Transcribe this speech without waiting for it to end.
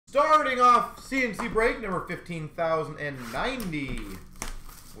Starting off CNC break number 15,090,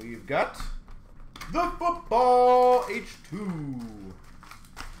 we've got the Football H2.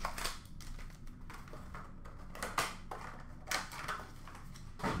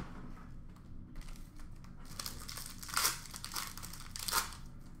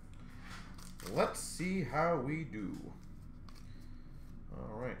 Let's see how we do.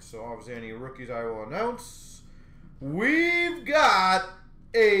 Alright, so obviously any rookies I will announce. We've got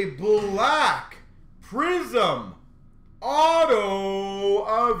a black prism auto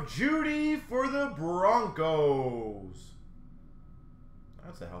of Judy for the Broncos.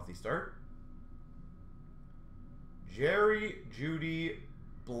 That's a healthy start. Jerry Judy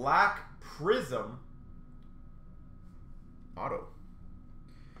black prism auto.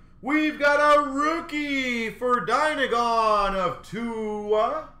 We've got a rookie for Dynagon of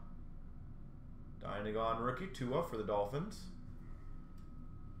Tua. Dynagon rookie Tua for the Dolphins.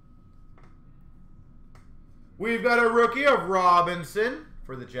 We've got a rookie of Robinson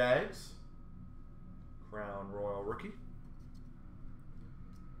for the Jags. Crown Royal rookie.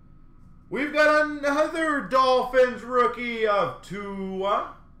 We've got another Dolphins rookie of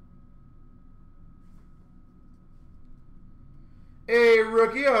Tua. A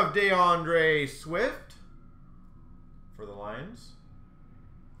rookie of DeAndre Swift for the Lions.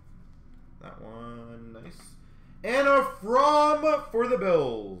 That one, nice. And a From for the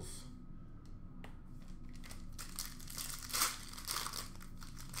Bills.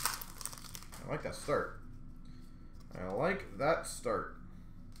 I like that start. I like that start.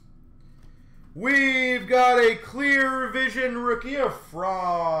 We've got a Clear Vision rookie of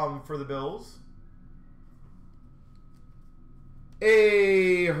From for the Bills.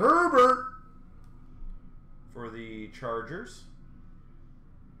 A Herbert for the Chargers.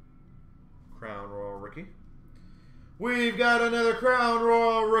 Crown Royal rookie. We've got another Crown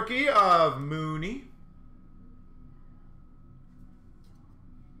Royal rookie of Mooney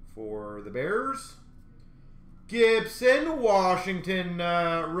for the Bears. Gibson, Washington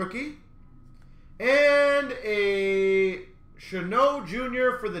rookie. And a Chanot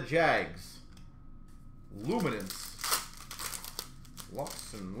Jr. for the Jags. Luminance.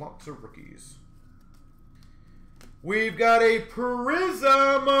 Lots and lots of rookies. We've got a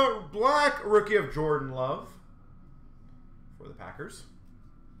Prism black rookie of Jordan Love for the Packers.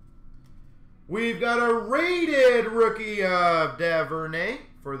 We've got a rated rookie of Davernay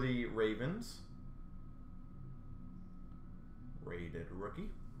for the Ravens. Rated rookie.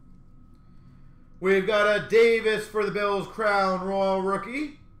 We've got a Davis for the Bills Crown Royal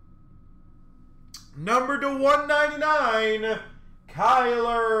rookie. Numbered to 199,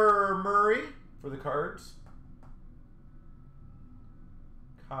 Kyler Murray for the Cards.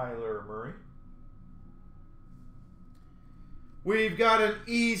 Kyler Murray. We've got an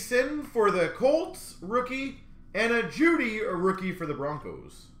Eason for the Colts rookie and a Judy a rookie for the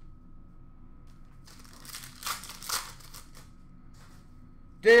Broncos.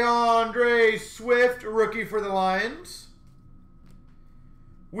 DeAndre Swift rookie for the Lions.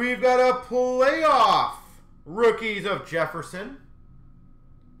 We've got a playoff rookies of Jefferson.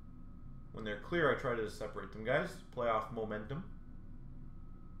 When they're clear, I try to separate them, guys. Playoff momentum.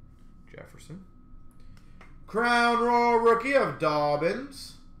 Jefferson. Crown Royal rookie of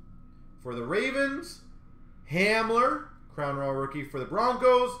Dobbins for the Ravens. Hamler, Crown Royal rookie for the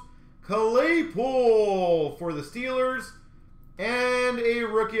Broncos. Claypool for the Steelers. And a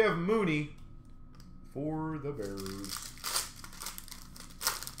rookie of Mooney for the Bears.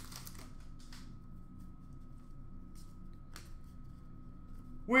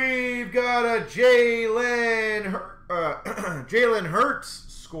 We've got a Jalen Hurts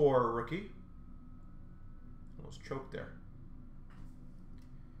score rookie. Almost choked there.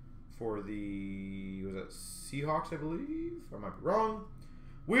 For the, was that Seahawks, I believe? I might be wrong.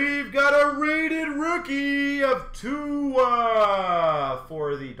 We've got a rated rookie of Tua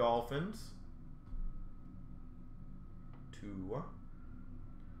for the Dolphins. Tua.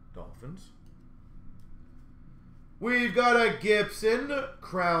 Dolphins. We've got a Gibson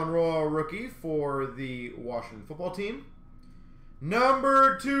Crown Royal rookie for the Washington football team.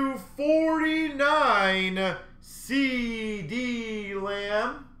 Number 249, C.D.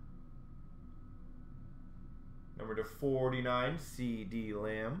 Lamb. Number 249, C.D.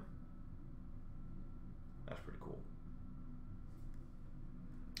 Lamb. That's pretty cool.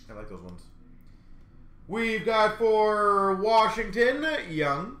 I like those ones. We've got for Washington,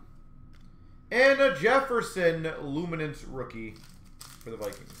 Young. And a Jefferson Luminance rookie for the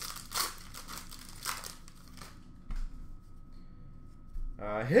Vikings.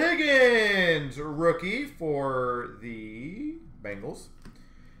 Higgins rookie for the Bengals.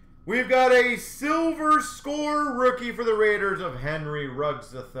 We've got a silver score rookie for the Raiders of Henry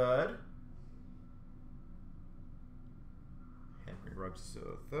Ruggs III. Henry Ruggs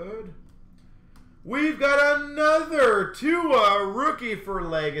III. We've got another Tua rookie for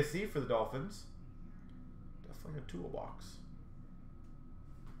Legacy for the Dolphins. Definitely a Tua box.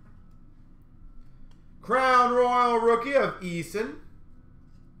 Crown Royal rookie of Eason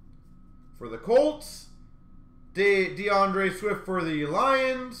for the Colts. DeAndre Swift for the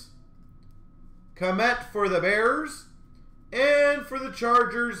Lions. Komet for the Bears. And for the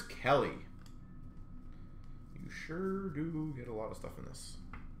Chargers, Kelly. You sure do get a lot of stuff in this.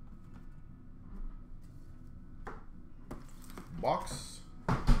 Box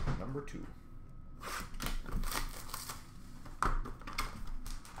number 2.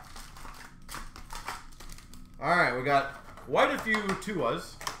 Alright, we got quite a few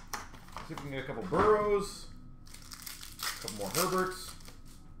Tuas. See if we can get a couple Burrows. A couple more Herberts.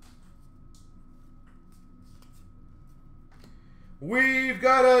 We've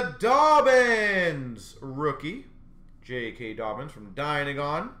got a Dobbins rookie. J.K. Dobbins from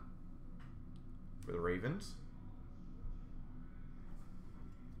Dynagon for the Ravens.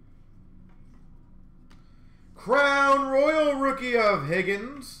 Crown Royal rookie of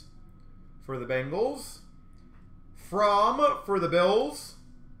Higgins for the Bengals. From for the Bills.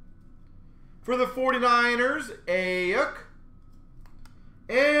 For the 49ers, Ayuk.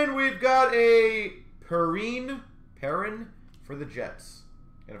 And we've got a Perrin for the Jets.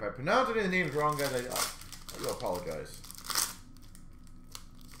 And if I pronounce any of the names wrong, guys, I do apologize.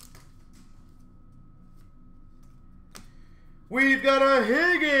 We've got a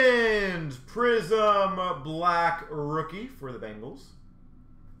Higgins Prism Black rookie for the Bengals.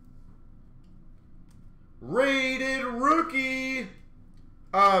 Rated rookie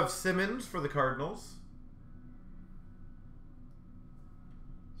of Simmons for the Cardinals.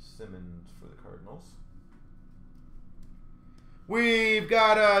 Simmons for the Cardinals. We've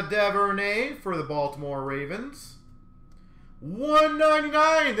got a Devernay for the Baltimore Ravens.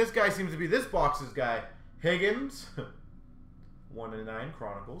 $1.99. This guy seems to be this box's guy. Higgins. $1.99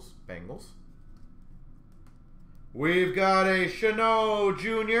 Chronicles, Bengals. We've got a Shenault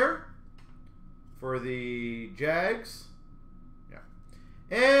Jr. for the Jags. Yeah.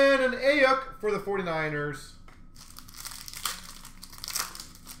 And an Ayuk for the 49ers.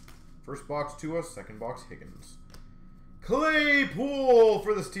 First box Tua, second box Higgins. Claypool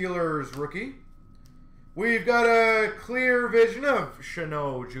for the Steelers rookie. We've got a clear vision of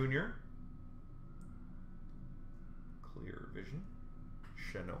Shenault Jr. Clear vision.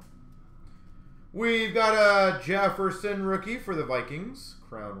 Shenault. We've got a Jefferson rookie for the Vikings.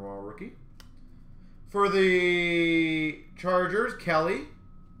 Crown Royal rookie. For the Chargers, Kelly.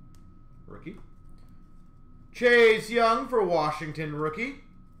 Rookie. Chase Young for Washington rookie.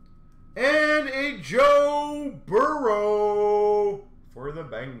 And a Joe Burrow for the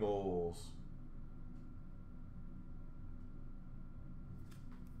Bengals.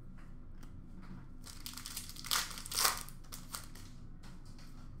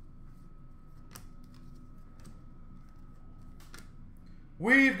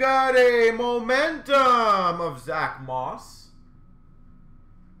 We've got a momentum of Zach Moss.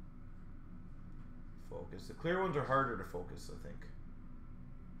 Focus. The clear ones are harder to focus, I think.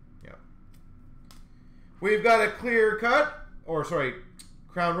 Yeah. We've got a clear cut, or sorry,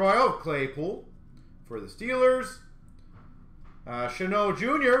 Crown Royal of Claypool for the Steelers. Shenault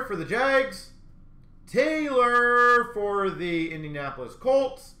Jr. for the Jags. Taylor for the Indianapolis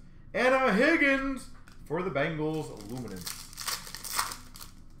Colts. And a Higgins for the Bengals Luminance.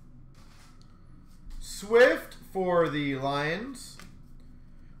 Swift for the Lions.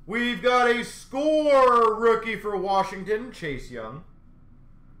 We've got a score rookie for Washington, Chase Young.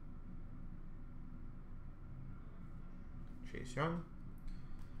 Chase Young.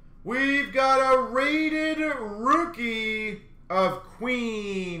 We've got a rated rookie of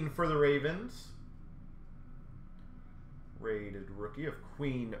Queen for the Ravens. Rated rookie of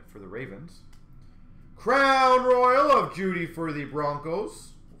Queen for the Ravens. Crown Royal of Judy for the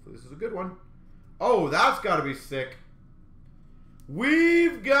Broncos. Hopefully this is a good one. Oh, that's got to be sick.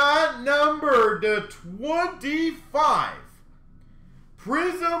 We've got numbered to 25.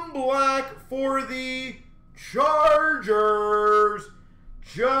 Prism Black for the Chargers.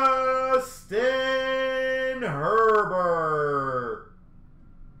 Justin Herbert.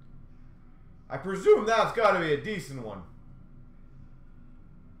 I presume that's got to be a decent one.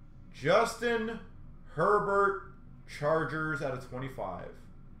 Justin Herbert, Chargers out of 25.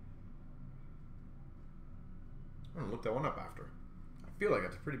 I'm going to look that one up after. I feel like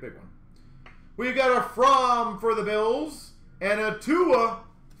it's a pretty big one. We've got a From for the Bills and a Tua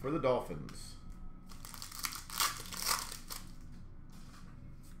for the Dolphins.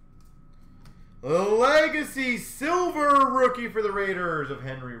 Legacy silver rookie for the Raiders of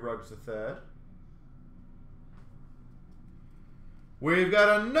Henry Ruggs III. We've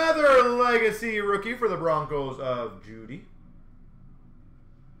got another legacy rookie for the Broncos of Judy.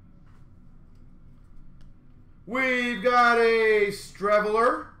 We've got a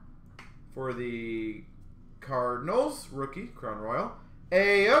Streveler for the Cardinals, rookie, Crown Royal.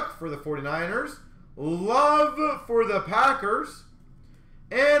 Ayuk for the 49ers. Love for the Packers.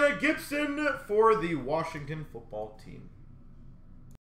 And a Gibson for the Washington football team.